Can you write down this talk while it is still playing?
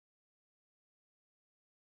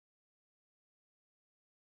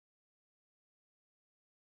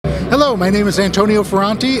Hello, my name is Antonio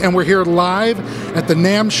Ferranti, and we're here live at the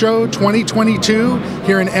NAMM Show 2022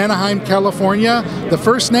 here in Anaheim, California. The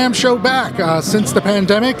first NAMM show back since the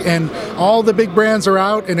pandemic, and all the big brands are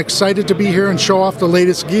out and excited to be here and show off the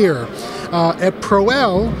latest gear. At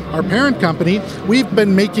Proel, our parent company, we've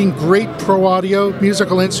been making great pro audio,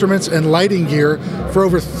 musical instruments, and lighting gear for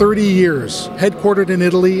over 30 years, headquartered in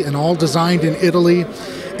Italy and all designed in Italy.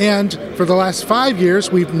 And for the last 5 years,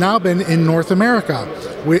 we've now been in North America.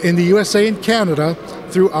 We're in the USA and Canada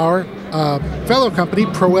through our fellow company,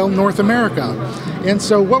 Proel North America. And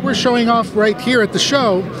so what we're showing off right here at the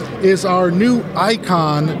show is our new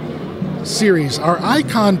Eikon series. Our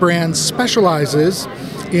Eikon brand specializes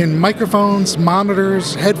in microphones,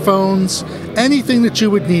 monitors, headphones, anything that you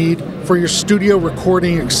would need for your studio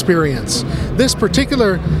recording experience. This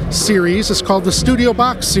particular series is called the Studio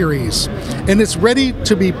Box series, and it's ready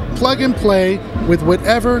to be plug and play with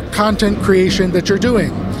whatever content creation that you're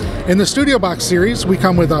doing. In the Studio Box series, we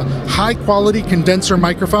come with a high-quality condenser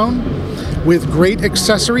microphone with great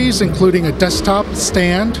accessories, including a desktop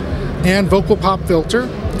stand and vocal pop filter,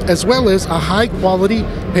 as well as a high-quality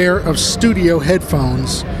pair of studio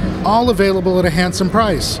headphones, all available at a handsome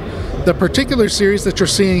price. The particular series that you're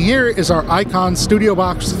seeing here is our Eikon Studio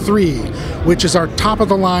Box 3, which is our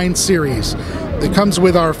top-of-the-line series. It comes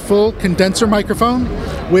with our full condenser microphone,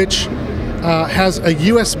 which has a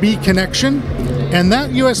USB connection, and that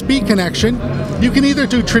USB connection you can either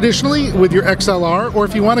do traditionally with your XLR, or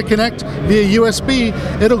if you want to connect via USB,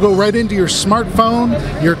 it'll go right into your smartphone,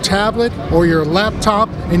 your tablet, or your laptop,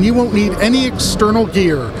 and you won't need any external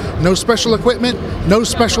gear. No special equipment, no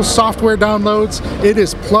special software downloads. It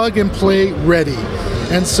is plug and play ready.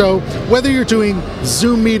 And so whether you're doing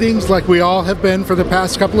Zoom meetings like we all have been for the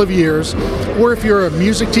past couple of years, or if you're a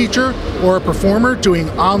music teacher or a performer doing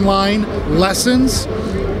online lessons,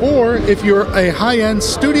 or if you're a high-end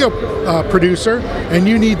studio producer and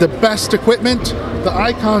you need the best equipment, the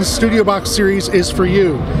Eikon Studio Box series is for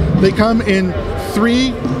you. They come in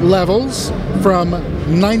 3 levels, from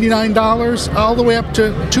 $99 all the way up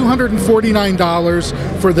to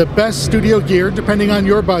 $249 for the best studio gear, depending on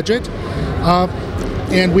your budget.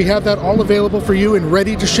 And we have that all available for you and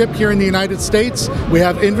ready to ship here in the United States. We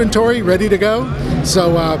have inventory ready to go.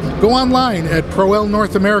 So go online at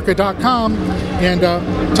proelnorthamerica.com and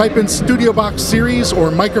type in Studio Box series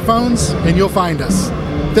or microphones, and you'll find us.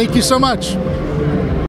 Thank you so much.